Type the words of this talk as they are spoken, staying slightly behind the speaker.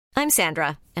I'm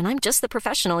Sandra, and I'm just the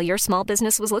professional your small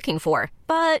business was looking for.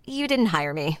 But you didn't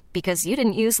hire me because you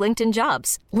didn't use LinkedIn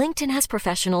Jobs. LinkedIn has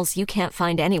professionals you can't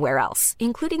find anywhere else,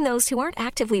 including those who aren't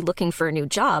actively looking for a new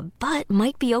job, but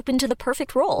might be open to the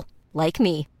perfect role, like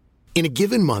me. In a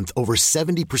given month, over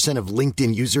 70% of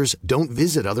LinkedIn users don't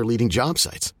visit other leading job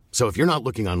sites. So if you're not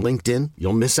looking on LinkedIn,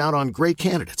 you'll miss out on great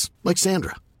candidates like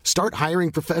Sandra. Start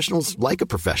hiring professionals like a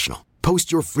professional.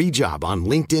 Post your free job on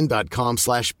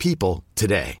linkedin.com/people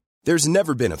today. There's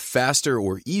never been a faster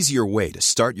or easier way to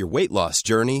start your weight loss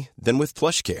journey than with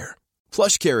PlushCare.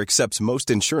 PlushCare accepts most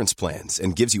insurance plans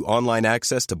and gives you online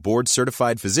access to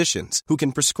board-certified physicians who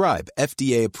can prescribe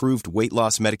FDA-approved weight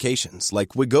loss medications like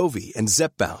Wegovy and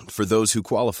Zepbound for those who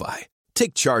qualify.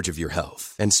 Take charge of your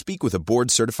health and speak with a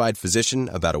board-certified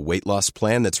physician about a weight loss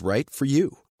plan that's right for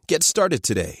you. Get started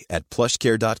today at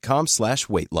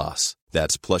plushcare.com/weight loss.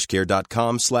 That's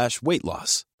plushcare.com/weight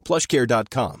loss.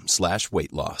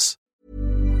 plushcare.com/weight-loss.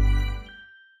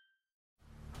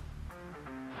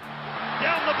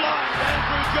 Down the blind,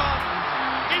 Andrew John.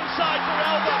 Inside for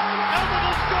Albert. Albert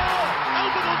will score.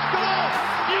 Albert will score.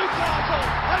 Newcastle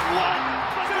have won.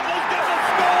 Fiddler's going to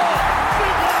score.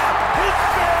 Fiddler, it's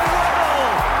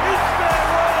farewell. It's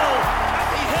farewell. And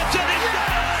he hits it. He's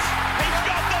got it. He's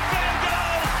got the field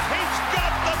goal. He's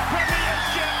got the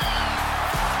premiership.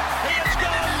 He has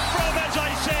gone from, as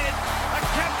I said, a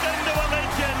captain to a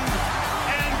legend,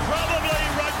 and probably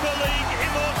rugby league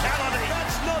immortality.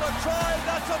 That's not a try,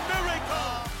 that's a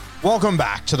miracle. Welcome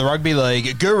back to the Rugby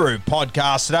League Guru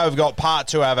podcast. Today we've got part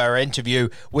 2 of our interview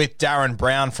with Darren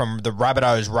Brown from the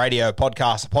Rabbitohs Radio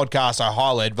Podcast, a podcast I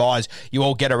highly advise you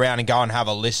all get around and go and have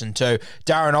a listen to.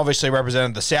 Darren obviously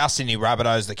represented the South Sydney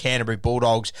Rabbitohs, the Canterbury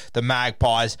Bulldogs, the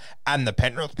Magpies and the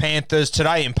Penrith Panthers.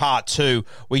 Today in part 2,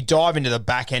 we dive into the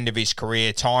back end of his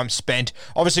career, time spent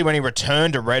obviously when he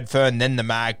returned to Redfern, then the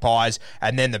Magpies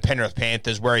and then the Penrith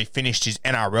Panthers, where he finished his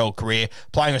NRL career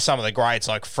playing with some of the greats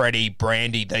like Freddie,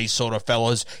 Brandy, these sort of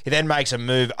fellas. He then makes a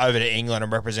move over to England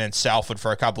and represents Salford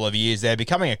for a couple of years there,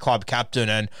 becoming a club captain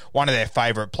and one of their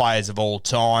favourite players of all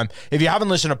time. If you haven't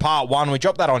listened to part 1, we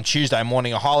dropped that on Tuesday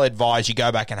morning. I highly advise you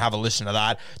go back and have a listen to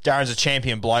that. Darren's a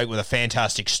champion bloke with a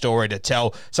fantastic story to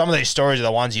tell. Some of these stories are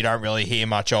the ones you don't really hear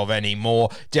much of anymore.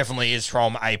 Definitely is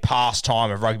from a past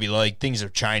time of rugby league. Things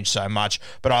have changed so much,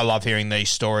 but I love hearing these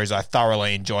stories. I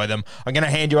thoroughly enjoy them. I'm going to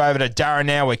hand you over to Darren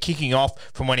now. We're kicking off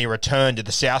from when he returned to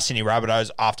the South Sydney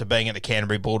Rabbitohs after being at the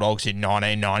Canterbury Bulldogs in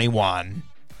 1991.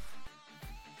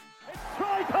 It's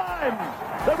try time!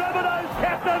 The Rabbitohs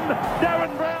captain,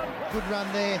 Darren Brown. Good run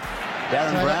there.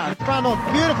 Darren Brown. Front on.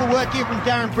 Beautiful work here from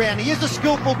Darren Brown. He is a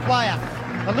skillful player.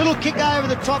 A little kick over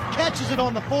the top, catches it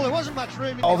on the full. There wasn't much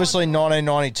room. Obviously,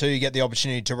 1992, you get the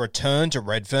opportunity to return to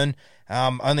Redfern,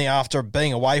 only after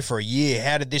being away for a year.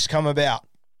 How did this come about?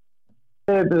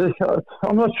 Yeah,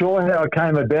 I'm not sure how it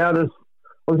came about. It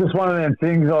was just one of them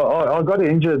things. I got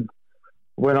injured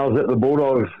when I was at the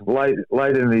Bulldogs late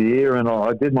in the year, and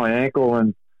I did my ankle,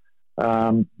 and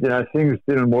things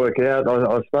didn't work out.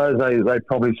 I suppose they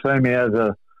probably see me as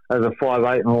a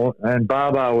 5'8", and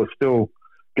Barbar was still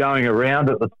going around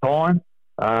at the time.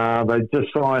 They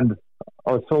just signed.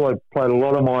 I saw they played a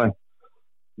lot of my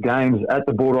games at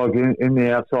the Bulldogs in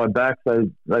the outside backs.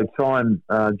 They signed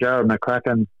Jared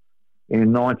McCracken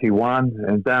in 91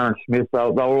 and Darren Smith. They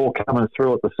were all coming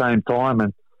through at the same time,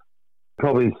 and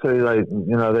probably see they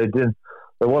did.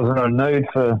 There wasn't a need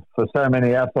for so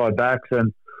many outside backs,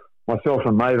 and myself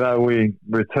and Mavo, we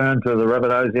returned to the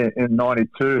Rabbitohs in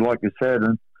 92, like you said,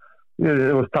 and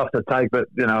it was tough to take, but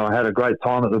I had a great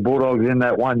time at the Bulldogs in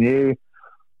that 1 year.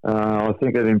 I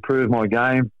think it improved my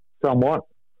game somewhat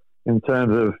in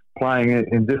terms of playing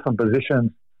in different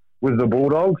positions with the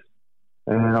Bulldogs,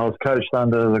 and I was coached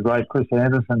under the great Chris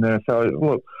Anderson there. So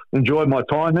look, enjoyed my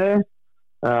time there.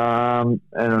 And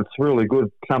it's really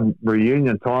good come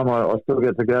reunion time. I still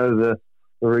get to go to the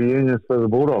reunions for the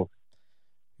Bulldogs.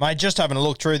 Mate, just having a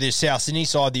look through this South Sydney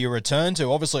side that you returned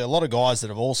to, obviously a lot of guys that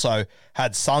have also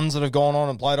had sons that have gone on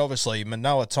and played, obviously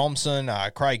Manoa Thompson,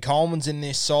 Craig Coleman's in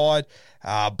this side,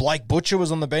 Blake Butcher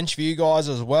was on the bench for you guys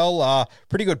as well.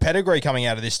 Pretty good pedigree coming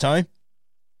out of this team.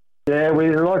 Yeah,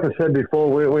 like I said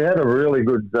before, we had a really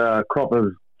good crop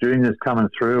of juniors coming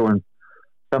through, and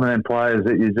some of them players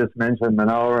that you just mentioned,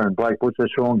 Manoa and Blake Butcher,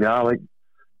 Sean Garlick,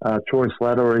 Troy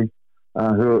Slattery,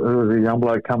 who was a young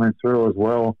bloke coming through as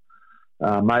well.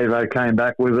 Mavo came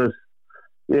back with us.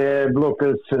 Yeah, look,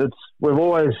 we've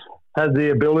always had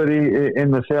the ability in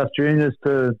the South Juniors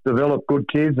to develop good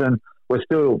kids, and we're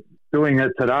still doing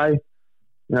it today.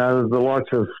 The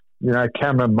likes of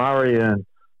Cameron Murray and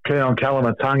Keon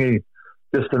Kalamatangi,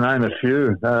 just to name a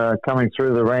few, coming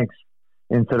through the ranks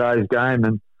in today's game.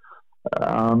 And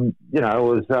it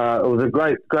was a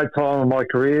great time in my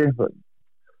career. But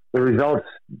the results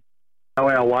go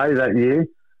our way that year.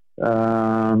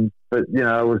 But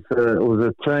it was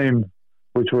a team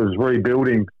which was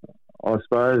rebuilding, I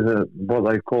suppose, what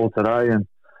they call today, and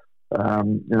it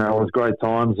was great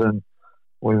times, and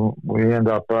we ended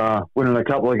up winning a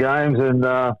couple of games, and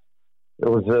it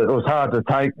was hard to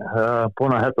take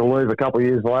when I had to leave a couple of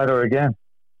years later again.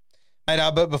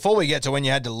 Mate, but before we get to when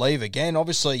you had to leave again,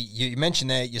 obviously you mentioned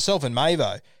there yourself and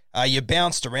Mavo, you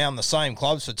bounced around the same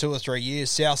clubs for 2 or 3 years,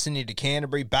 South Sydney to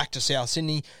Canterbury, back to South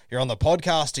Sydney. You're on the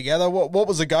podcast together. What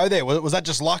was the go there? Was that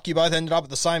just luck you both ended up at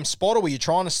the same spot, or were you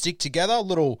trying to stick together?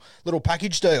 Little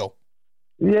package deal?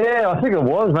 Yeah, I think it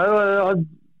was, mate.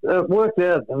 It worked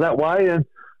out that way, and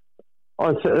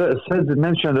I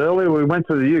mentioned earlier, we went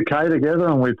to the UK together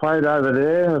and we played over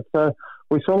there. So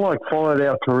we sort of like followed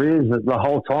our careers the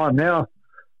whole time. Now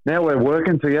we're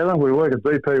working together. We work at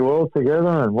BP World together,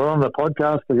 and we're on the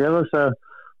podcast together. So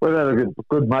we've had a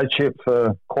good mateship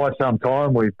for quite some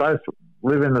time. We both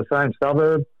live in the same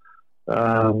suburb.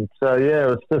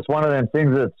 It's just one of them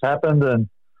things that's happened, and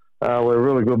we're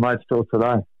really good mates still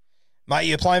today. Mate,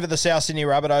 you're playing for the South Sydney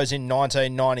Rabbitohs in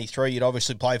 1993. You'd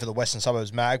obviously play for the Western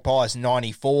Suburbs Magpies in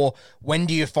 94. When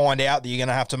do you find out that you're going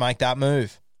to have to make that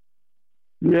move?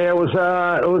 Yeah, it was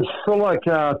sort of like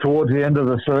towards the end of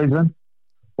the season.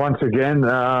 Once again,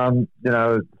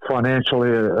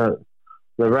 financially, the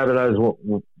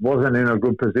Rabbitohs wasn't in a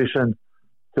good position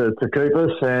to keep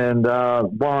us, and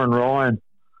Warren Ryan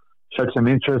showed some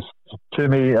interest to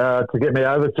me to get me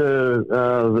over to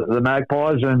the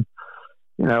Magpies, and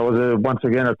it was once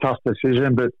again a tough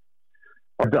decision, but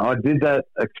I did that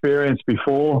experience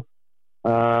before.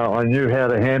 I knew how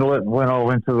to handle it when I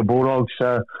went to the Bulldogs,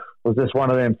 so it was just one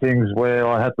of them things where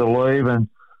I had to leave, and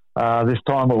this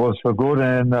time it was for good,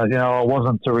 and I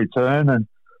wasn't to return, and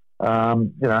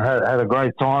had a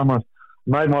great time. I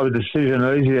made my decision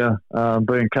easier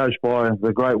being coached by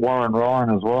the great Warren Ryan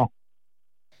as well.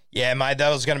 Yeah, mate, that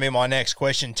was going to be my next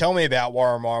question. Tell me about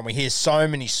Warren Ryan. We hear so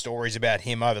many stories about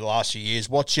him over the last few years.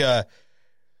 What's your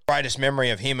greatest memory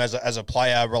of him as a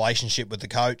player, relationship with the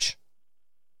coach?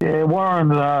 Yeah, Warren,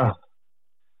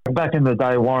 back in the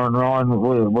day, Warren Ryan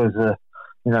was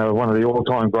one of the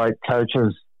all-time great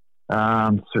coaches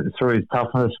through his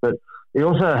toughness, but he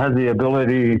also had the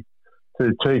ability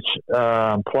to teach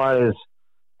players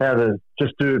how to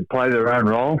just play their own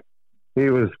role. He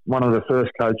was one of the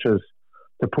first coaches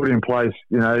to put in place,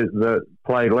 the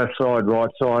play left side, right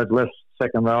side, left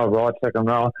second row, right second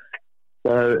row.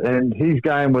 So, and his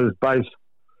game was based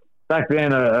back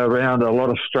then around a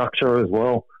lot of structure as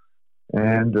well,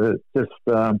 and it just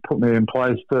put me in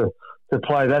place to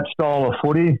play that style of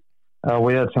footy.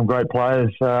 We had some great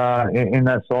players in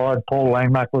that side. Paul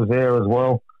Langmack was there as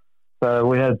well. So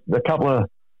we had a couple of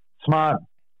smart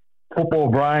football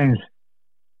brains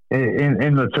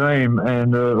in the team,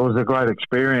 and it was a great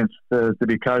experience to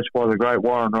be coached by the great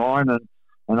Warren Ryan,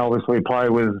 and obviously play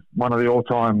with one of the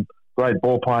all-time great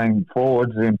ball-playing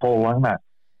forwards in Paul Langmack.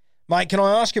 Mate, can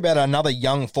I ask you about another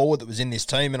young forward that was in this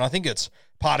team? And I think it's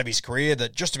part of his career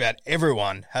that just about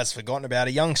everyone has forgotten about.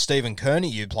 A young Stephen Kearney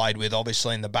you played with,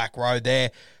 obviously, in the back row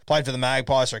there. Played for the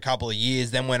Magpies for a couple of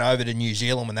years, then went over to New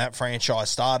Zealand when that franchise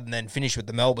started, and then finished with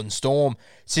the Melbourne Storm.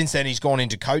 Since then, he's gone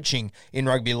into coaching in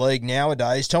rugby league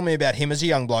nowadays. Tell me about him as a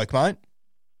young bloke, mate.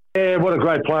 Yeah, what a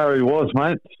great player he was,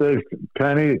 mate. Steve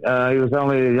Kearney. He was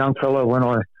only a young fella when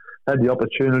I had the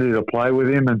opportunity to play with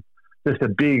him, and just a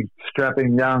big,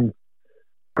 strapping young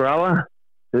grower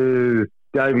who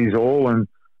gave his all and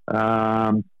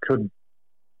could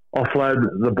offload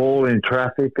the ball in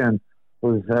traffic, and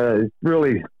was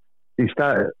really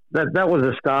that was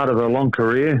the start of a long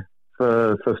career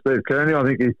for Steve Kearney. I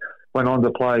think he went on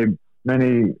to play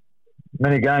many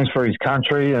games for his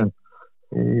country, and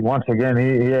once again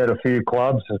he had a few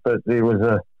clubs, but he was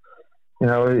he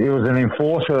was an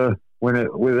enforcer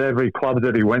with every club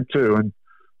that he went to, and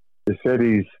he said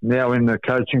he's now in the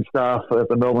coaching staff at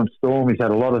the Melbourne Storm. He's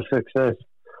had a lot of success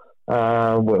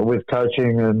with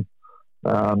coaching, and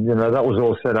that was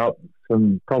all set up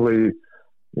from probably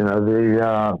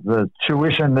the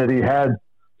tuition that he had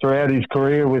throughout his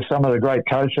career with some of the great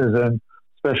coaches, and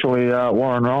especially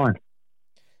Warren Ryan.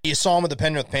 You signed with the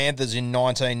Penrith Panthers in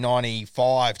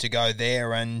 1995 to go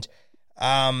there, and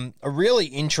a really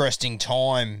interesting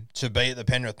time to be at the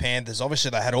Penrith Panthers.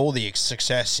 Obviously, they had all the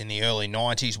success in the early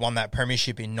 90s, won that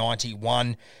premiership in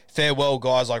 91. Farewell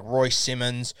guys like Royce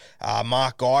Simmons,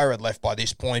 Mark Geyer had left by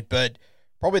this point, but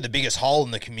probably the biggest hole in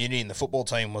the community and the football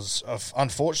team was,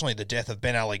 unfortunately, the death of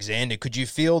Ben Alexander. Could you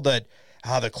feel that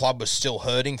the club was still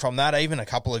hurting from that, even a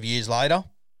couple of years later?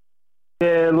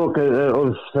 Yeah, look, it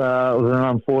was an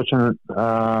unfortunate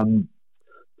turn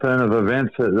of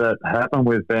events that happened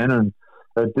with Ben, and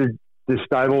it did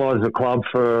destabilise the club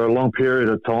for a long period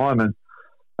of time. And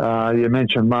you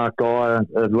mentioned Mark Guy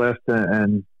had left,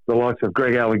 and the likes of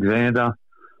Greg Alexander,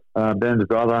 Ben's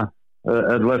brother,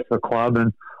 had left the club,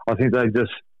 and I think they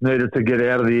just needed to get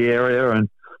out of the area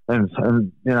and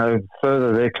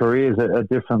further their careers at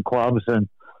different clubs. And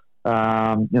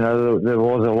there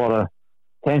was a lot of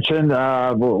tension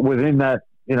within that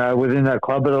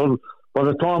club. But by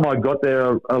the time I got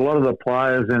there, a lot of the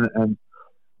players and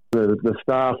the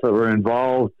staff that were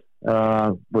involved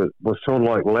was sort of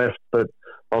like left. But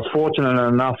I was fortunate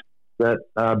enough that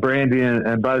Brandy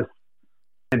and both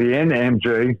Brandy and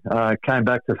MG came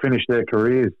back to finish their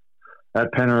careers at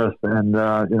Penrith, and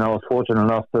I was fortunate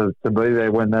enough to be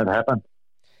there when that happened.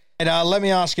 And let me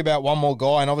ask you about one more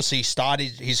guy, and obviously he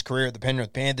started his career at the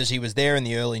Penrith Panthers. He was there in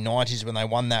the early 90s when they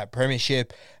won that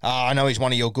premiership. I know he's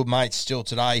one of your good mates still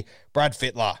today. Brad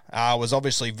Fittler was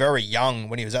obviously very young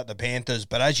when he was at the Panthers,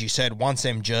 but as you said, once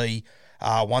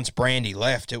Brandy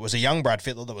left, it was a young Brad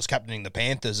Fittler that was captaining the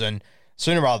Panthers, and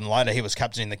sooner rather than later he was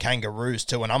captaining the Kangaroos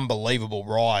to an unbelievable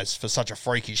rise for such a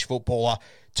freakish footballer.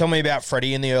 Tell me about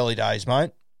Freddie in the early days,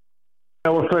 mate.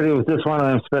 Well, Freddie was just one of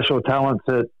them special talents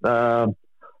that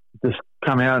just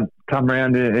come around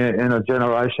in a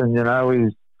generation.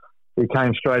 He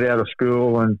came straight out of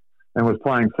school and was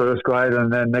playing first grade,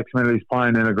 and then next minute he's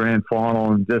playing in a grand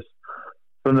final. And just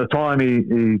from the time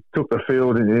he took the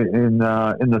field in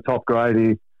the top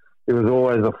grade, he was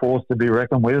always a force to be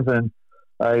reckoned with. And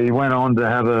he went on to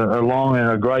have a long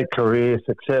and a great career,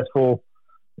 successful.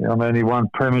 He won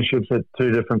premierships at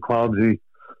two different clubs.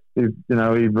 He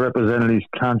represented his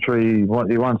country. He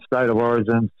won State of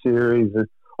Origin series.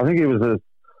 I think he was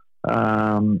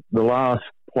the last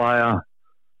player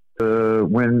to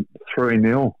win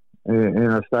 3-0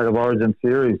 in a State of Origin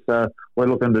series. So we're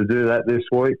looking to do that this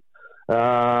week with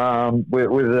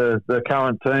the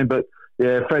current team. But,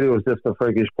 yeah, Freddie was just a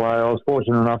freakish player. I was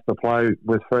fortunate enough to play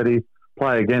with Freddie,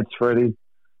 play against Freddie.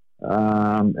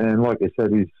 And like you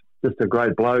said, he's just a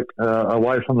great bloke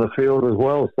away from the field as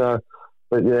well. So,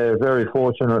 but, yeah, very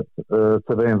fortunate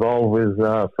to be involved with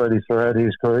Freddie throughout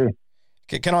his career.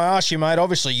 Can I ask you, mate,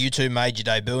 obviously you two made your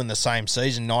debut in the same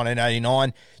season,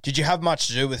 1989. Did you have much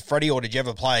to do with Freddie, or did you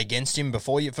ever play against him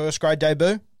before your first grade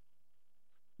debut?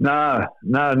 No,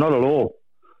 not at all.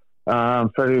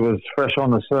 Freddie was fresh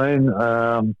on the scene.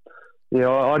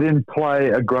 I didn't play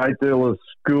a great deal of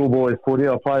schoolboy footy.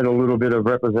 I played a little bit of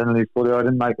representative footy. I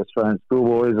didn't make Australian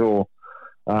schoolboys or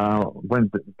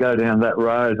go down that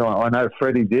road. I know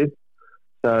Freddie did.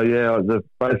 So, yeah,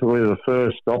 basically the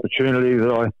first opportunity that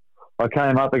I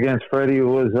came up against Freddie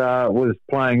was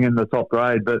playing in the top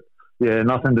grade, but yeah,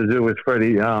 nothing to do with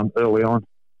Freddie early on.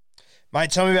 Mate,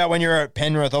 tell me about when you were at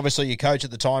Penrith. Obviously, your coach at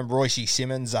the time, Royce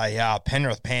Simmons, a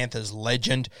Penrith Panthers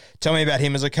legend. Tell me about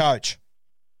him as a coach.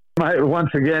 Mate, once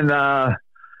again, it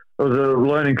was a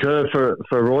learning curve for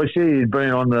Royce. He'd been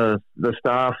on the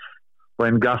staff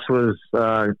when Gus was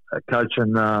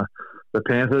coaching the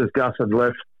Panthers. Gus had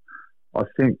left, I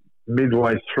think,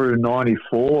 midway through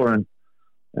 94,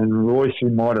 and Royce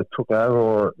might have took over,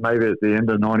 or maybe at the end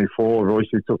of 94, Royce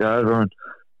took over. And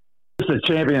just a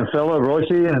champion fellow, Royce,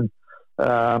 and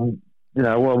what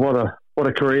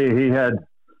a career he had,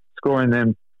 scoring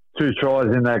them 2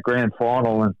 tries in that grand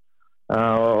final. And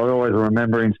I always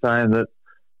remember him saying that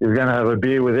he was going to have a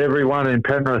beer with everyone in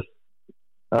Penrith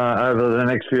over the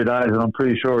next few days, and I'm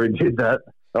pretty sure he did that.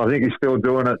 I think he's still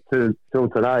doing it till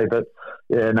today. But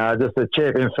yeah, no, just a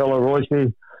champion fellow,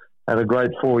 Royce. Had a great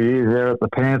 4 years there at the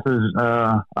Panthers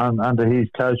under his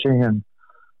coaching, and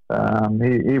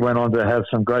he went on to have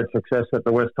some great success at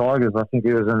the West Tigers. I think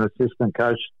he was an assistant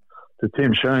coach to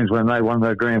Tim Sheens when they won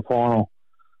the grand final.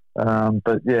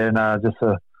 But yeah, no, just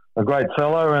a great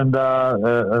fellow and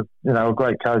a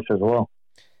great coach as well.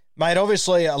 Mate,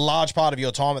 obviously a large part of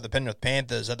your time at the Penrith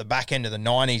Panthers at the back end of the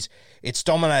 90s, it's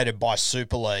dominated by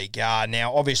Super League.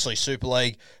 Now, obviously Super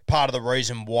League, part of the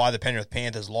reason why the Penrith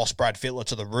Panthers lost Brad Fittler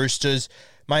to the Roosters.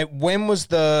 Mate, when was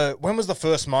the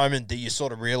first moment that you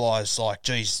sort of realised, like,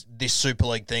 geez, this Super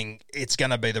League thing, it's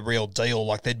going to be the real deal?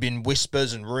 Like, there'd been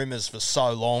whispers and rumours for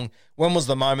so long. When was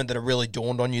the moment that it really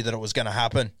dawned on you that it was going to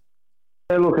happen?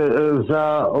 Yeah, look, it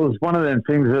was one of them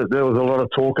things that there was a lot of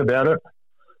talk about it.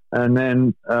 And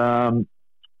then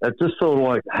it just sort of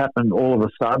like happened all of a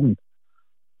sudden.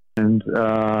 And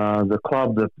the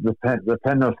club, the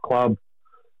Penrith club,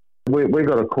 we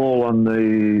got a call on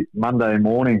the Monday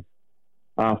morning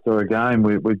after a game.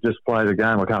 We just played a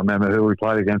game. I can't remember who we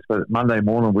played against, but Monday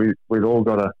morning we'd all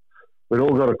got we'd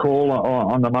all got a call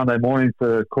on the Monday morning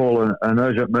to call an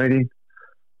urgent meeting.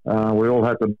 We all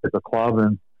had to be at the club,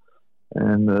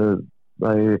 and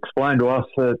they explained to us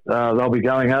that they'll be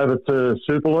going over to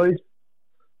Super League,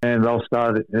 and they'll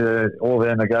start all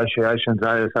their negotiations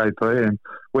ASAP. And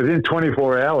within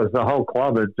 24 hours, the whole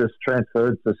club had just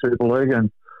transferred to Super League, and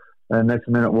next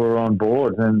minute we were on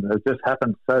board. And it just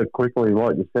happened so quickly,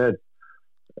 like you said.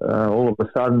 All of a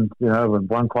sudden, when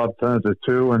one club turned to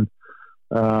two, and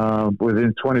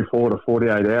within 24 to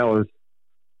 48 hours,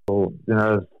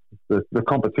 the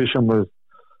competition was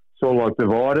sort of like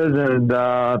divided, and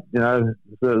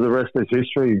the rest is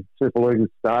history. Super League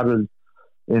started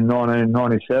in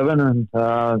 1997,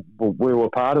 and we were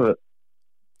part of it.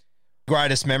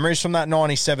 Greatest memories from that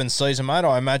 97 season, mate?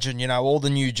 I imagine, all the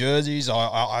new jerseys.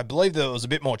 I believe there was a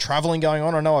bit more travelling going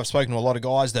on. I know I've spoken to a lot of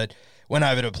guys that went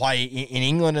over to play in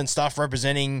England and stuff,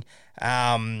 representing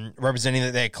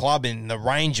their club in the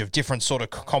range of different sort of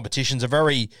competitions. A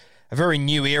very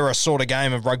new era sort of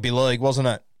game of rugby league, wasn't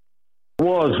it?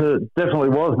 It definitely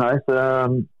was, mate.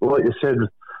 Like you said,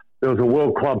 there was a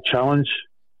World Club Challenge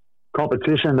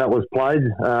competition that was played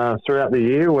throughout the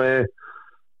year, where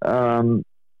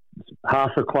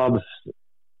half the clubs,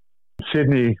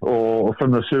 Sydney or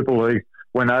from the Super League,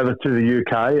 went over to the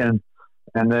UK,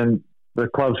 and then the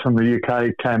clubs from the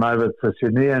UK came over to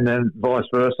Sydney, and then vice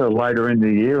versa later in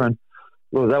the year. And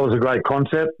that was a great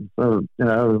concept. We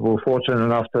were fortunate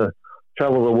enough to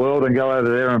travel the world and go over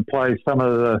there and play some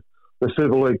of the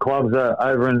Super League clubs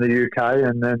over in the UK,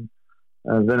 and then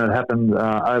it happened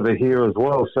over here as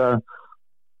well. So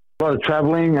a lot of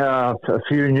travelling. A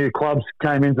few new clubs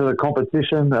came into the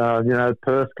competition.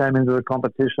 Perth came into the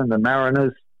competition, the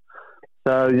Mariners.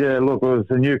 So, it was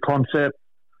a new concept.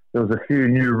 There was a few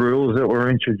new rules that were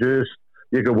introduced.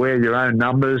 You could wear your own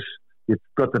numbers. You've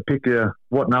got to pick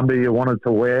what number you wanted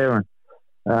to wear.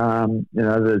 And,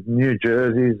 the new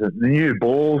jerseys, the new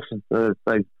balls.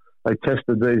 They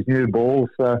tested these new balls.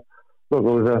 So, it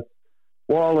was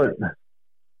while it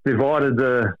divided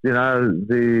the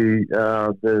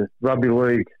rugby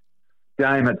league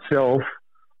game itself,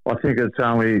 I think it's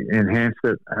only enhanced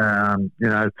it,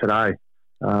 today,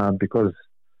 because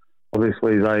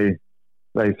obviously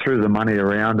they threw the money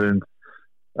around, and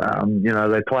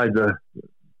they played the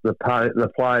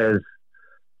players,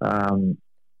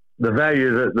 the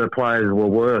value that the players were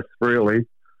worth, really,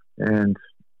 and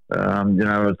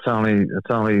it's only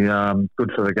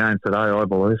good for the game today, I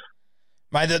believe.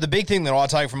 Mate, the big thing that I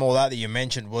take from all that you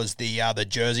mentioned was the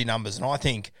jersey numbers, and I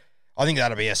think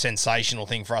that'll be a sensational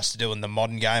thing for us to do in the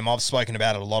modern game. I've spoken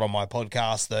about it a lot on my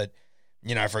podcast that,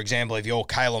 for example, if you're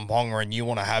Kalyn Ponga and you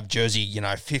want to have jersey,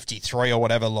 53 or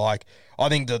whatever, I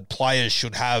think the players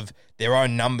should have their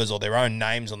own numbers or their own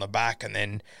names on the back, and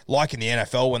then, like in the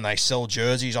NFL when they sell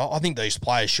jerseys, I think these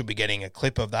players should be getting a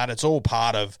clip of that. It's all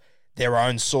part of their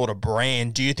own sort of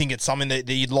brand. Do you think it's something that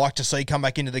you'd like to see come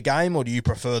back into the game, or do you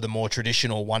prefer the more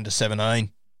traditional 1 to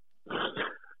 17?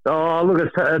 Oh, look,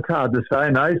 it's hard to say,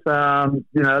 mate.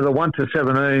 The 1 to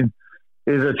 17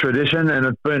 is a tradition, and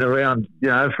it's been around,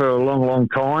 for a long, long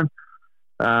time.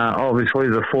 Obviously,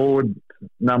 the forward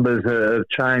numbers have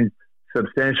changed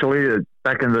substantially.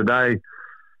 Back in the day,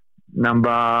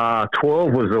 number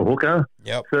 12 was a hooker,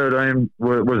 13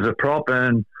 was a prop,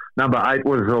 and number 8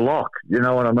 was the lock. You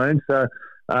know what I mean? So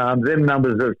them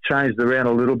numbers have changed around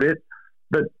a little bit.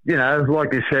 But,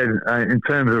 like you said, in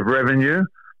terms of revenue,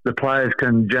 the players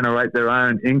can generate their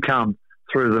own income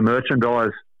through the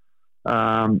merchandise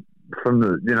from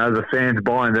the fans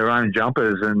buying their own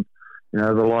jumpers, and,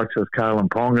 the likes of Kalyn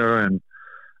Ponga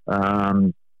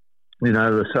and,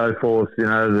 the so forth,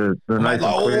 the Nathan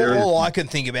Cleary. All I can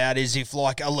think about is if, a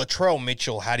Latrell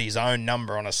Mitchell had his own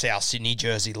number on a South Sydney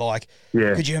jersey,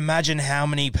 could you imagine how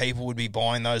many people would be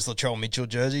buying those Latrell Mitchell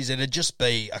jerseys? It'd just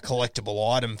be a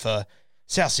collectible item for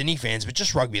South Sydney fans, but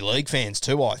just rugby league fans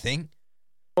too, I think.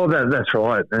 Well, that's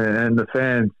right, and the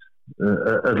fans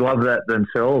love that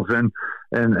themselves, and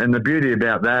the beauty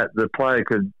about that, the player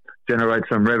could generate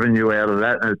some revenue out of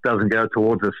that, and it doesn't go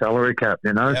towards the salary cap,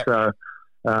 Yep. So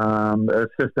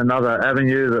it's just another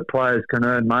avenue that players can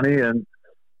earn money, and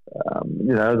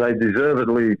they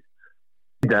deservedly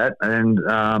do that, and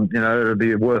it'll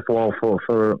be worthwhile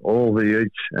for all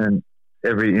each and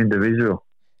every individual.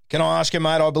 Can I ask you,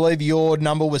 mate? I believe your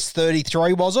number was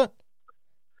 33, was it?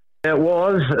 It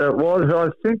was. I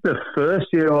think the first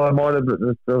year I might have,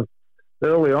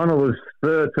 early on it was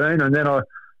 13, and then I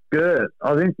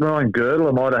think Ryan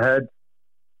Girdler might have had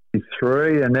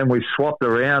 33, and then we swapped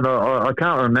around. I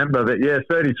can't remember, but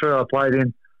 33 I played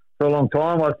in for a long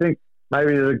time. I think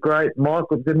maybe the great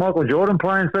Michael Jordan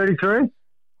play in 33?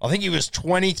 I think he was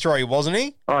 23, wasn't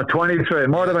he? Oh, 23. It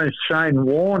might have been Shane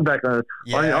Warne back then.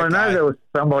 Yeah, I know there was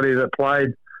somebody that played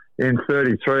in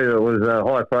 33 that was a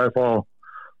high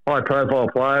profile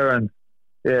player, and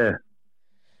yeah.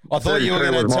 I thought you were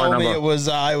going to tell me it was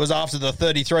after the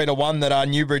 33-1 that our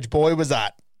Newbridge boy was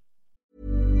at.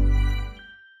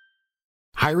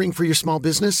 Hiring for your small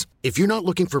business? If you're not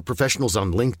looking for professionals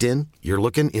on LinkedIn, you're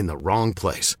looking in the wrong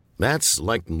place. That's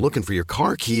like looking for your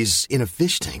car keys in a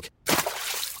fish tank.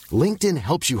 LinkedIn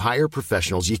helps you hire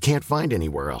professionals you can't find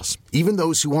anywhere else, even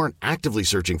those who aren't actively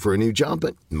searching for a new job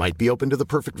but might be open to the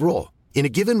perfect role. In a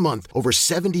given month, over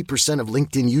 70% of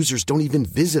LinkedIn users don't even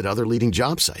visit other leading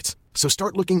job sites. So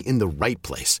start looking in the right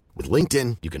place. With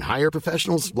LinkedIn, you can hire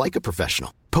professionals like a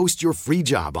professional. Post your free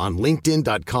job on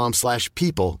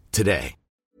linkedin.com/people today.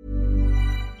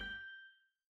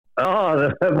 Oh,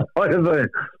 that might have been.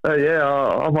 Yeah,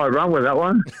 I might run with that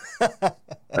one.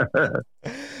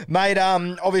 Mate,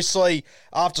 obviously,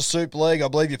 after Super League, I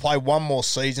believe you played one more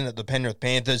season at the Penrith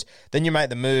Panthers. Then you made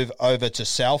the move over to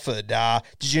Salford.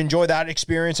 Did you enjoy that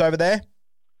experience over there?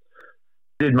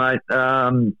 Did, mate.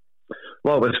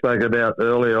 Like we spoke about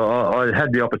earlier, I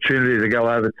had the opportunity to go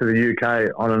over to the UK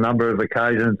on a number of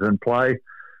occasions and play.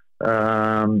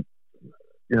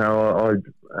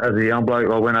 As a young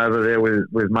bloke, I went over there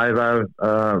with Mavo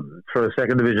for a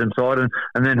second division side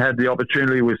and then had the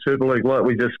opportunity with Super League like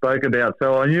we just spoke about.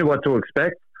 So I knew what to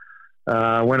expect.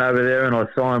 Went over there and I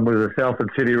signed with the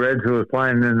Salford City Reds, who was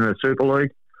playing in the Super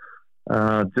League.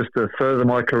 Just to further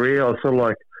my career, I was sort of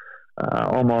like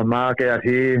on my mark out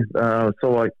here. Sort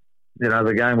of like,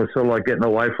 the game was sort of like getting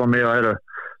away from me. I had a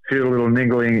few little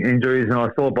niggling injuries and I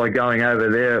thought by going over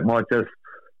there it might just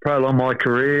prolong my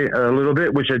career a little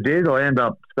bit, which it did. I ended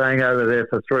up staying over there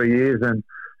for 3 years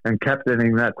and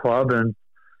captaining that club. And,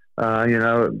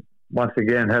 once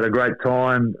again, had a great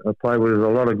time. I played with a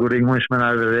lot of good Englishmen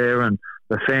over there and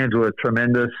the fans were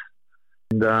tremendous.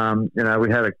 And, we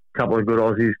had a couple of good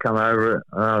Aussies come over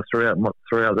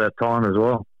throughout that time as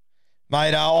well.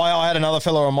 Mate, I had another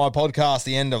fella on my podcast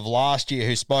the end of last year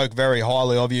who spoke very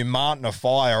highly of you. Martin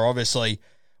Afire, obviously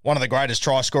one of the greatest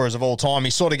try scorers of all time. He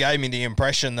sort of gave me the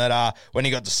impression that when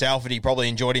he got to Salford, he probably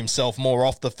enjoyed himself more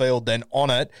off the field than on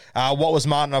it. What was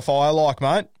Martin Afire like,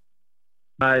 mate?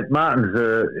 Mate,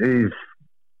 Martin's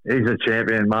he's a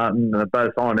champion, Martin,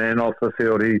 both on and off the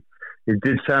field. He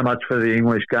did so much for the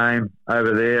English game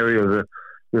over there. He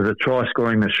was a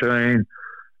try-scoring machine.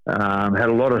 Had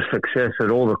a lot of success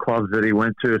at all the clubs that he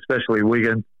went to, especially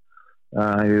Wigan. He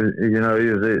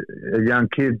was a young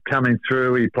kid coming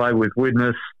through. He played with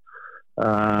Widnes.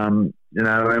 And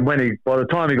by the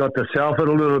time he got to Salford,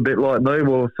 a little bit like me, we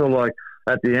were sort of like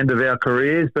at the end of our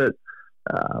careers. But,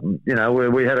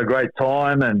 we had a great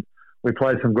time and we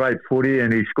played some great footy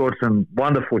and he scored some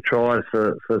wonderful tries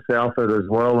for Salford as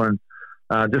well. And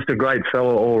just a great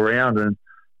fellow all round. And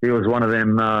he was one of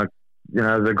them,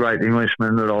 the great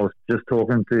Englishmen that I was just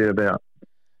talking to you about.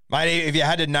 Mate, if you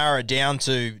had to narrow it down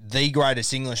to the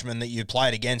greatest Englishman that you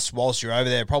played against whilst you're over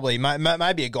there, probably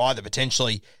maybe a guy that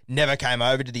potentially never came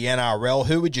over to the NRL,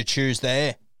 who would you choose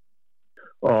there?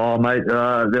 Oh, mate,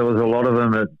 there was a lot of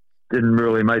them that didn't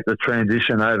really make the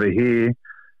transition over here,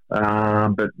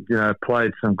 but,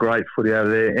 played some great footy over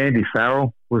there. Andy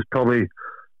Farrell was probably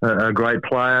a great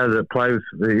player that played.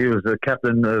 He was the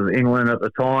captain of England at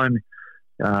the time.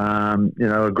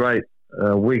 A great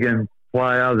Wigan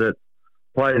player that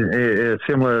played a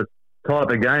similar type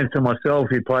of game to myself.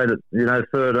 He played at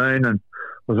 13 and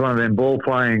was one of them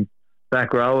ball-playing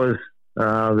back rowers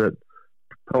that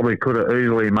probably could have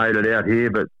easily made it out here,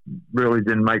 but really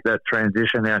didn't make that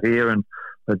transition out here, and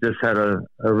just had a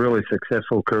really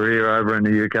successful career over in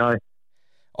the UK.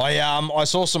 I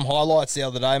saw some highlights the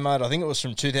other day, mate. I think it was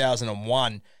from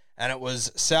 2001. And it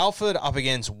was Salford up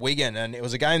against Wigan, and it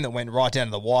was a game that went right down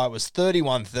to the wire. It was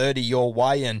 31-30 your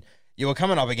way, and you were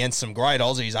coming up against some great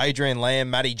Aussies, Adrian Lamb,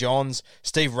 Matty Johns,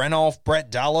 Steve Renouf, Brett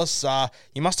Dallas.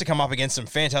 You must have come up against some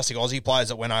fantastic Aussie players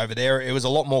that went over there. It was a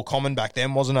lot more common back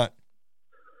then, wasn't it?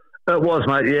 It was,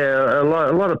 mate, yeah. A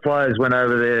lot of players went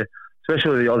over there,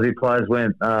 especially the Aussie players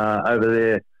went over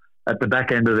there at the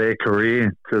back end of their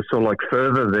career to sort of like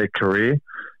further their career.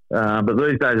 But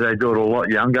these days they do it a lot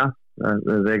younger.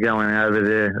 They're going over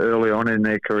there early on in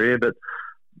their career. But,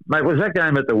 mate, was that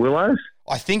game at the Willows?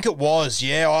 I think it was,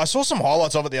 yeah. I saw some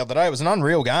highlights of it the other day. It was an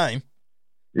unreal game.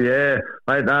 Yeah,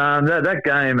 mate. That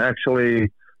game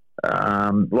actually,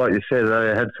 like you said, they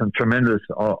had some tremendous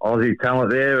Aussie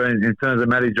talent there in terms of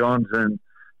Matty Johns and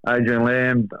Adrian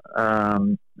Lamb.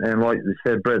 And like you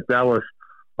said, Brett Dallas.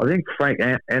 I think Frank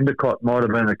Endicott might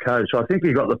have been the coach. I think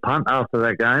he got the punt after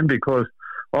that game because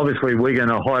obviously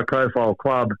Wigan, a high-profile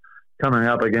club, coming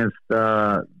up against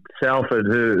Salford,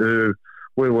 who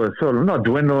we were sort of not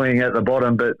dwindling at the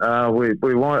bottom, but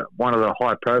we weren't one of the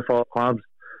high-profile clubs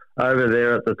over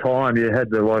there at the time. You had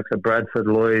the likes of Bradford,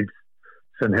 Leeds,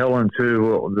 St Helens, who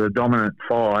were the dominant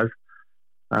five.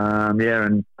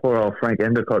 And poor old Frank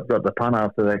Endicott got the punt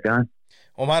after that game.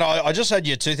 Well, mate, I just had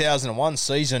your 2001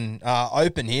 season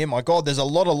open here. My God, there's a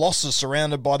lot of losses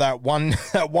surrounded by that one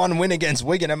win against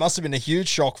Wigan. It must have been a huge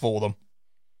shock for them.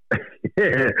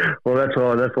 Yeah, well,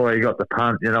 that's why he got the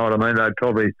punt. You know what I mean?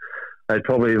 They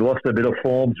probably lost a bit of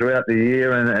form throughout the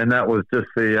year, and that was just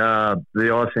the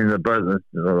icing that broke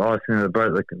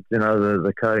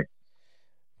the cake.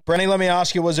 Brenny, let me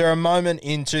ask you: was there a moment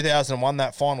in 2001,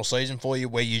 that final season for you,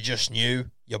 where you just knew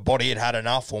your body had had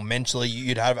enough, or mentally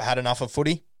you'd have had enough of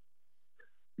footy?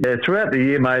 Yeah, throughout the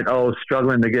year, mate, I was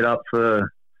struggling to get up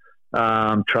for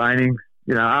training.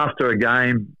 You know, after a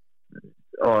game,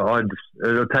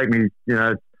 it'll take me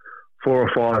 4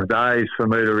 or 5 days for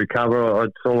me to recover.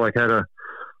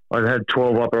 I'd had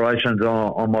 12 operations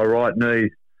on my right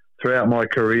knee throughout my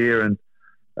career,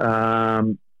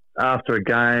 and after a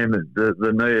game,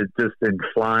 the knee had just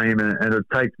inflamed, and it'd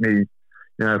take me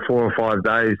 4 or 5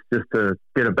 days just to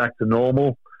get it back to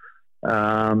normal.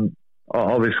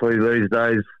 Obviously, these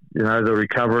days, the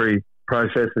recovery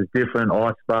process is different,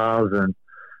 ice bars, and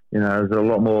there's a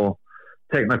lot more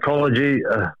technology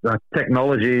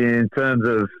in terms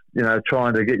of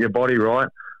trying to get your body right,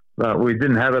 but we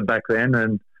didn't have it back then,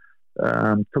 and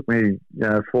took me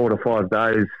 4 to 5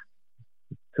 days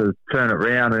to turn it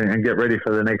around and get ready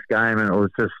for the next game, and it was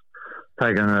just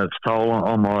taking its toll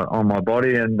on my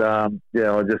body, and I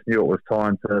just knew it was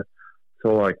time to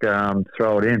throw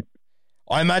it in.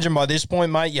 I imagine by this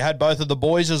point, mate, you had both of the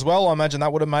boys as well. I imagine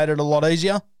that would have made it a lot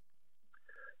easier.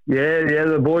 Yeah,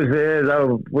 the boys there,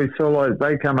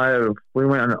 they come over.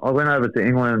 I went over to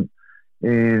England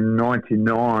in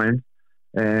 '99,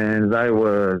 and they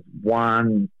were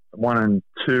 1 and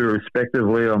 2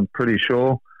 respectively, I'm pretty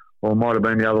sure, or it might have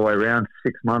been the other way around.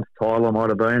 6 months, Tyler might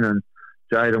have been, and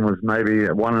Jaden was maybe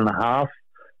at 1.5.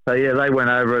 So yeah, they went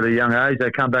over at a young age.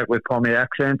 They come back with Pommy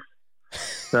accents.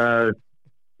 So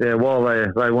yeah, while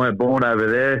they weren't born over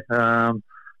there,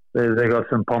 they got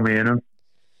some Pommy in them.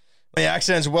 The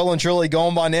accent's well and truly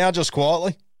gone by now, just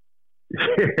quietly.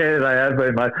 Yeah, they have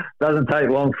been, mate. Doesn't take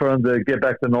long for them to get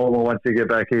back to normal once you get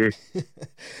back here.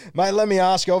 Mate, let me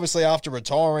ask you, obviously after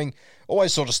retiring,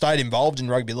 always sort of stayed involved in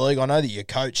rugby league. I know that you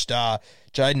coached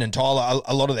Jaden and Tyler,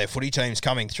 a lot of their footy teams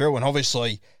coming through, and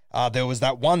obviously there was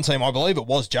that one team, I believe it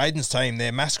was Jaden's team,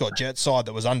 their mascot Jet side,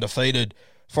 that was undefeated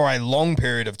for a long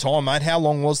period of time, mate. How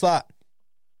long was that?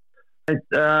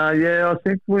 I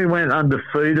think we went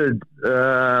undefeated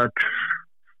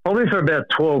probably for about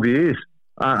 12 years.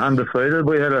 Undefeated.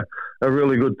 We had a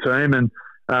really good team, and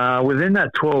within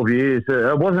that 12 years,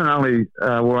 it wasn't only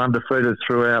we're undefeated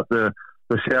throughout the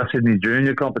South Sydney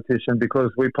Junior competition,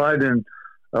 because we played in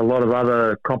a lot of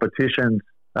other competitions.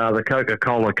 The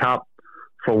Coca-Cola Cup,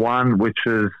 for one, which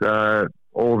is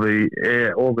all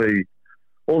the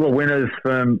winners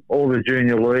from all the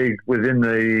junior league within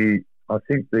the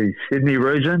Sydney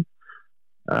region.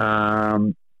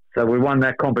 So we won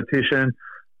that competition.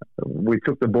 We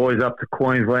took the boys up to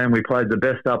Queensland. We played the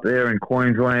best up there in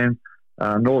Queensland,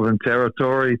 Northern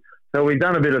Territory. So we've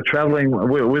done a bit of travelling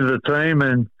with the team,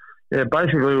 and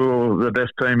basically we were the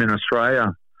best team in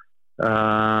Australia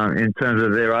in terms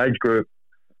of their age group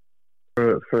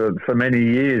for many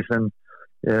years. And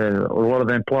a lot of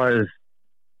them players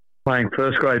playing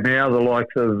first grade now, the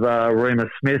likes of Remus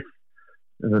Smith,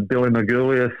 Billy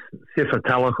Magoulias, Sifa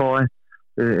Talakai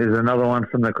is another one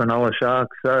from the Cronulla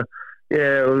Sharks. So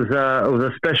yeah, it was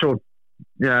a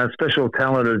special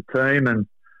talented team, and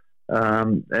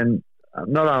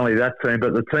not only that team,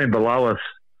 but the team below us,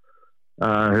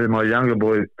 who my younger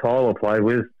boy Tyler played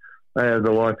with. They had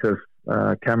the likes of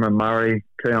Cameron Murray,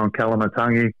 Keon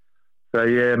Kalamatangi. So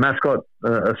yeah, Mascot,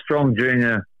 a strong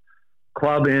junior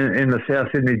club in the South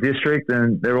Sydney district,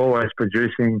 and they're always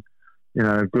producing,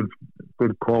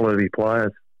 good quality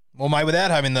players. Well, mate,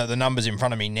 without having the numbers in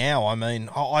front of me now, I mean,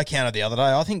 I counted the other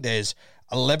day, I think there's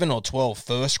 11 or 12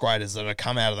 first graders that have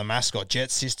come out of the Mascot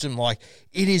Jet system. Like,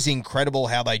 it is incredible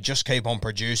how they just keep on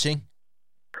producing.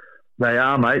 They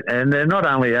are, mate, and they're not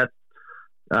only at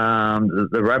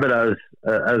the Rabbitohs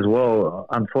as well.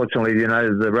 Unfortunately, the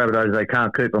Rabbitohs, they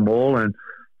can't keep them all, and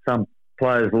some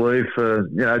players leave for,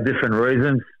 different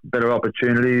reasons, better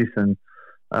opportunities, and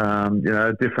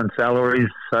different salaries,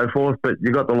 so forth. But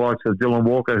you got the likes of Dylan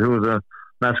Walker, who was a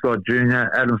Mascot junior,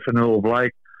 Adam Fanua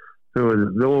Blake,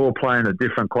 they're all playing at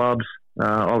different clubs.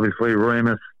 Obviously,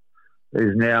 Remus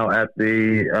is now at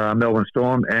the Melbourne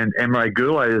Storm, and Emre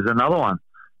Goulet is another one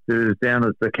who's down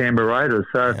at the Canberra Raiders.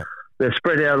 So they're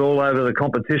spread out all over the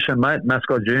competition, mate,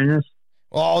 Mascot Juniors.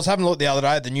 Well, I was having a look the other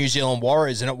day at the New Zealand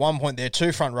Warriors, and at one point their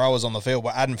two front rowers on the field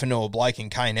were Adam Fanua-Blake and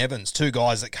Kane Evans, two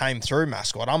guys that came through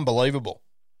Mascot. Unbelievable.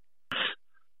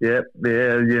 Yeah.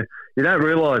 You don't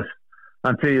realise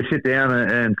until you sit down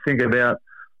and think about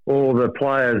all the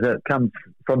players that come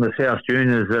from the South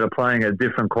Juniors that are playing at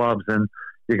different clubs, and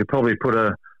you could probably put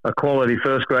a quality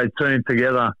first-grade team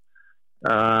together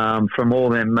from all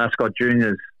them Mascot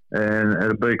Juniors, and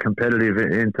it'll be competitive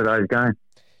in today's game.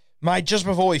 Mate, just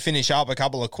before we finish up, a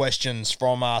couple of questions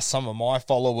from some of my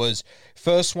followers.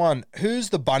 First one, who's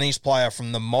the Bunnies player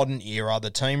from the modern era,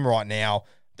 the team right now,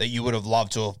 that you would have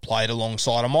loved to have played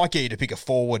alongside? I might get you to pick a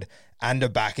forward and a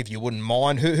back if you wouldn't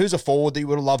mind. Who's a forward that you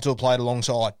would have loved to have played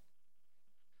alongside?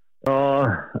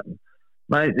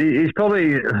 Mate, he's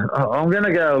probably... I'm going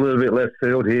to go a little bit left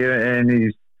field here, and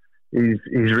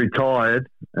he's retired.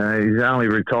 He's only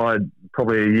retired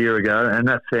probably a year ago, and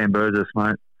that's Sam Burgess,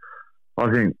 mate. I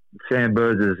think Sam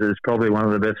Burgess is probably one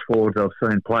of the best forwards I've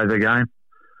seen play the game.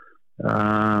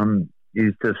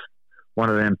 He's just one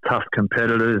of them tough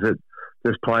competitors that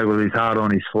just played with his heart on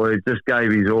his sleeve, just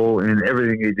gave his all in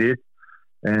everything he did,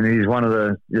 and he's one of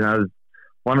the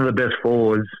best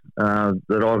forwards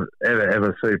that I've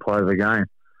ever seen play the game.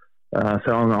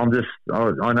 So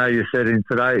I know you said in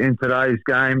today's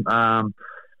game, I'd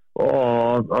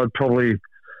probably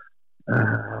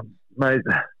mate.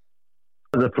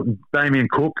 Damien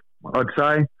Cook, I'd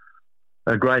say,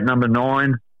 a great number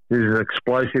 9, who's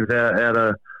explosive out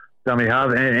of dummy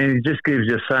half, and he just gives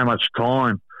you so much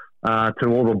time to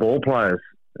all the ball players.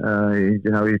 He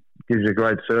gives you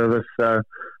great service. So,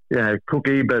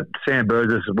 Cookie, but Sam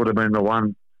Burgess would have been the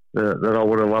one that I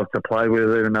would have loved to play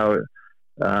with, even though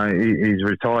he's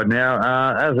retired now.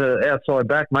 As an outside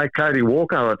back, mate, Cody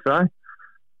Walker, I'd say,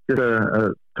 just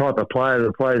a type of player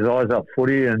that plays eyes-up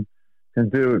footy and can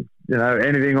do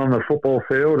anything on the football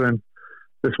field, and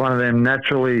just one of them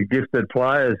naturally gifted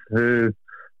players who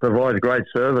provides great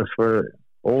service for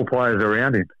all players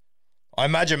around him. I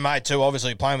imagine, mate, too,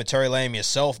 obviously playing with Terry Lamb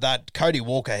yourself, that Cody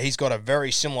Walker, he's got a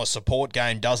very similar support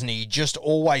game, doesn't he? He just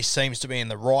always seems to be in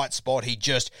the right spot. He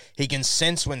can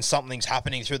sense when something's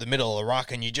happening through the middle of the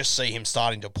ruck, and you just see him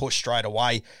starting to push straight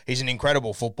away. He's an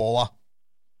incredible footballer.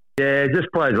 Yeah, just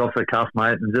plays off the cuff,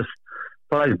 mate, and just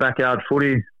plays backyard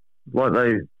footy like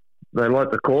they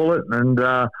like to call it, and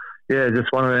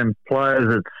just one of them players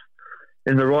that's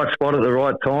in the right spot at the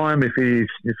right time. If he's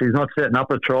not setting up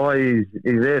a try, he's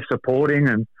there supporting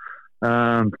and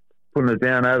putting it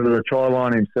down over the try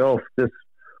line himself. Just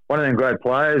one of them great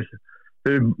players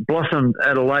who blossomed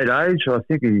at a late age. I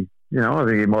think he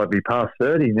might be past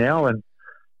 30 now, and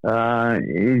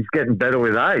he's getting better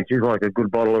with age. He's like a good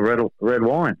bottle of red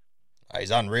wine.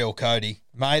 He's unreal, Cody,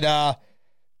 mate.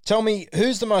 Tell me,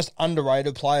 who's the most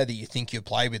underrated player that you think you've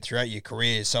played with throughout your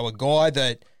career? So a guy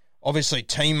that obviously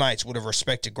teammates would have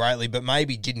respected greatly, but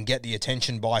maybe didn't get the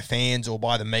attention by fans or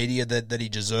by the media that he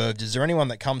deserved. Is there anyone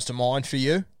that comes to mind for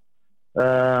you?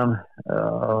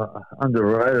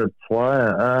 Underrated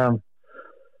player.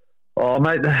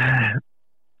 Mate,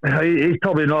 he's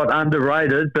probably not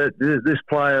underrated, but this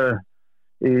player,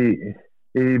 he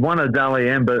won a Dally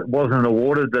M, but wasn't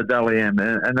awarded the Dally M,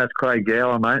 and that's Craig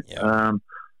Gower, mate. Yep.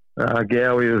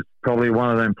 Gowie was probably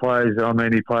one of them players. I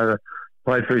mean, he played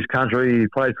for his country, he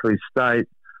played for his state,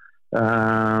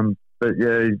 but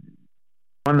yeah, he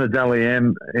won the Dally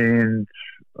M in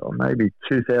maybe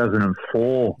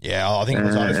 2004. Yeah, I think it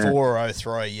was 04 or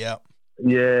 03. Yeah.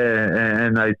 Yeah,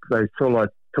 and they sort of like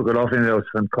took it off him. There was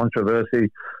some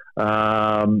controversy,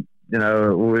 with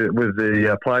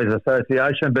the Players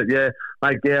Association. But yeah,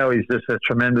 mate, Gowie's just a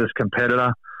tremendous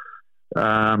competitor.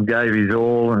 Gave his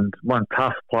all, and one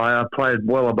tough player, played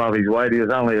well above his weight. He was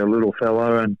only a little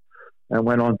fellow, and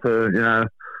went on to,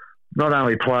 not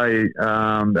only play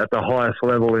at the highest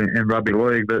level in rugby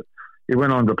league, but he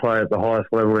went on to play at the highest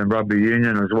level in rugby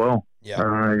union as well.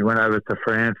 Yeah. He went over to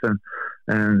France,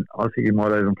 and I think he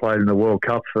might have even played in the World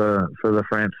Cup for the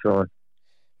France side.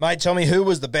 Mate, tell me, who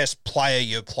was the best player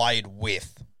you played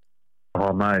with?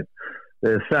 Oh, mate.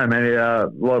 There's so many,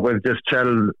 like we've just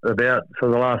chatted about for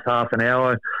the last half an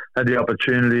hour. I had the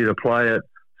opportunity to play at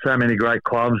so many great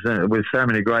clubs and with so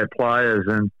many great players,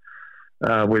 and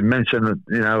we've mentioned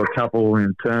a couple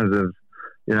in terms of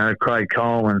Craig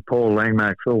Coleman, Paul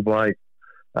Langmack, Phil Blake,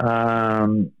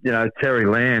 Terry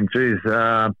Lamb. Geez,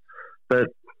 but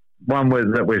one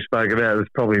that we spoke about was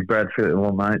probably Brad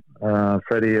Fittler, mate.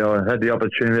 Freddie, I had the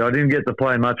opportunity. I didn't get to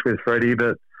play much with Freddie,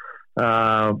 but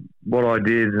what I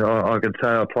did, I could say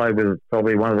I played with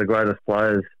probably one of the greatest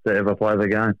players to ever play the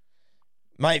game.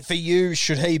 Mate, for you,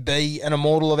 should he be an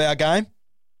immortal of our game?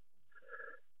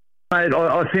 Mate,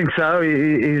 I think so.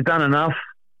 He's done enough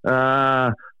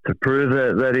to prove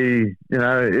that he,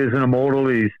 is an immortal.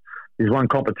 He's won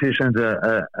competitions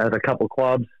at a couple of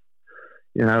clubs.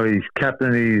 He's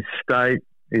captained his state.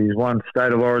 He's won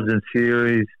State of Origin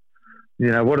series.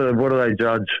 What do they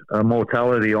judge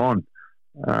immortality on?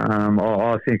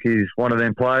 I think he's one of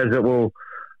them players that will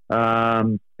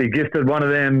be gifted one of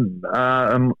them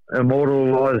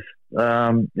immortalised,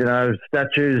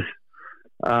 statues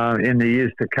in the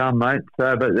years to come, mate.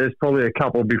 So, but there's probably a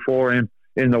couple before him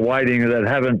in the waiting that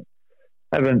haven't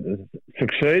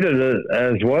succeeded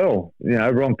as well.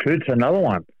 Ron Coote's another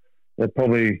one that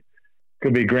probably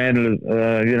could be granted,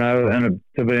 and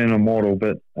to be an immortal.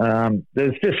 But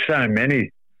there's just so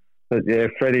many. But yeah,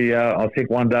 Freddie, I think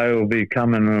one day will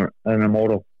become an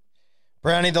immortal.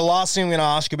 Brownie, the last thing I'm going to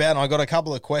ask about, and I got a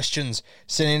couple of questions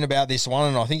sent in about this one,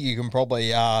 and I think you can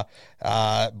probably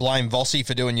blame Vossi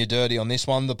for doing you dirty on this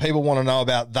one. The people want to know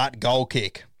about that goal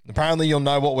kick. Apparently you'll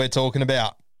know what we're talking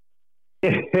about.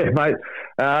 Yeah, mate.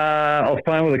 I was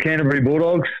playing with the Canterbury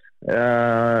Bulldogs.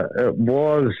 I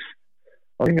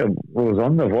think it was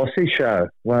on the Vossi show,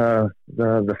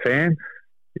 the fan.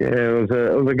 Yeah, it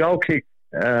was a goal kick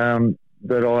that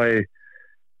I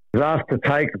was asked to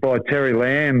take by Terry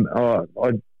Lamb.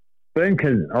 I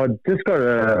just got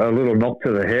a little knock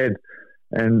to the head,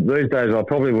 and these days I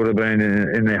probably would have been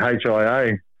in the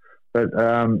HIA. But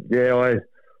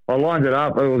I lined it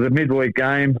up. It was a midweek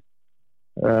game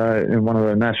in one of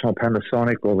the National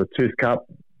Panasonic or the Tooth Cup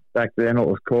back then it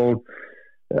was called.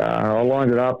 I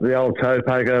lined it up, the old toe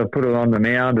poker, put it on the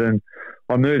mound, and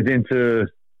I moved in to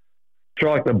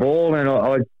strike the ball, and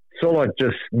I sort of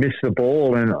just missed the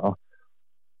ball, and I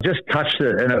just touched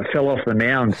it, and it fell off the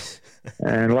mound.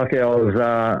 And lucky I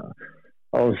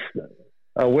was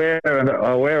aware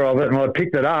of it, and I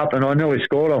picked it up, and I nearly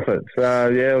scored off it. So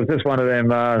yeah, it was just one of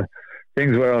them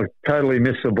things where I totally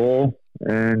missed the ball,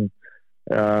 and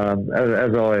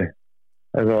as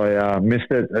I missed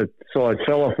it, so I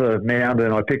fell off the mound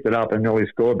and I picked it up and nearly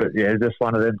scored. But yeah, just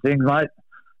one of them things, mate,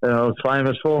 that I was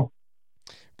famous for.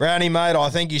 Brownie, mate, I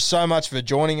thank you so much for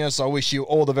joining us. I wish you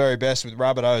all the very best with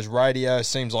Rabbitohs Radio.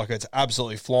 Seems like it's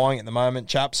absolutely flying at the moment.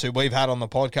 Chaps who we've had on the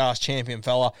podcast, Champion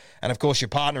Fella, and of course your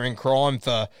partner in crime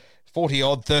for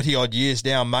 40-odd, 30-odd years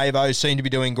now, Mavo, seem to be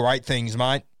doing great things,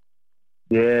 mate.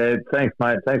 Yeah, thanks,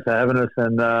 mate. Thanks for having us,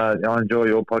 and I enjoy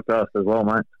your podcast as well,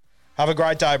 mate. Have a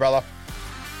great day, brother.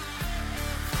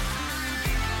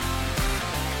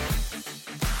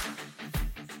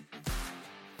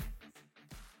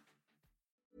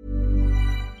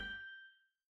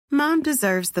 Mom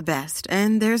deserves the best,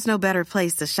 and there's no better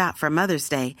place to shop for Mother's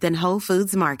Day than Whole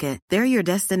Foods Market. They're your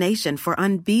destination for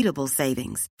unbeatable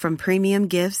savings, from premium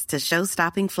gifts to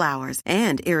show-stopping flowers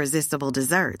and irresistible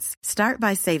desserts. Start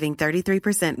by saving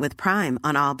 33% with Prime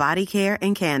on all body care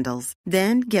and candles.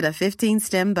 Then get a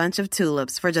 15-stem bunch of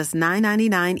tulips for just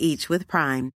 $9.99 each with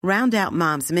Prime. Round out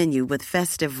Mom's menu with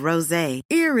festive rosé,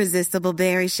 irresistible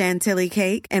berry chantilly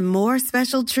cake, and more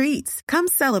special treats. Come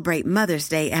celebrate Mother's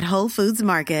Day at Whole Foods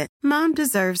Market. Mom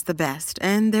deserves the best,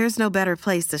 and there's no better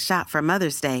place to shop for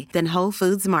Mother's Day than Whole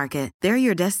Foods Market. They're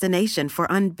your destination for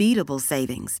unbeatable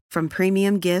savings, from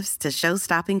premium gifts to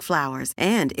show-stopping flowers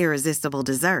and irresistible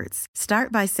desserts.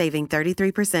 Start by saving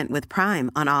 33% with Prime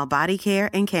on all body care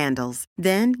and candles.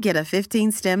 Then get a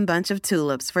 15-stem bunch of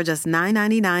tulips for just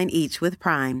 $9.99 each with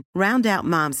Prime. Round out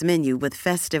Mom's menu with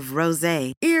festive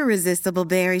rosé, irresistible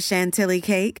berry chantilly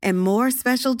cake, and more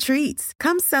special treats.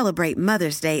 Come celebrate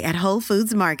Mother's Day at Whole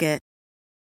Foods Market.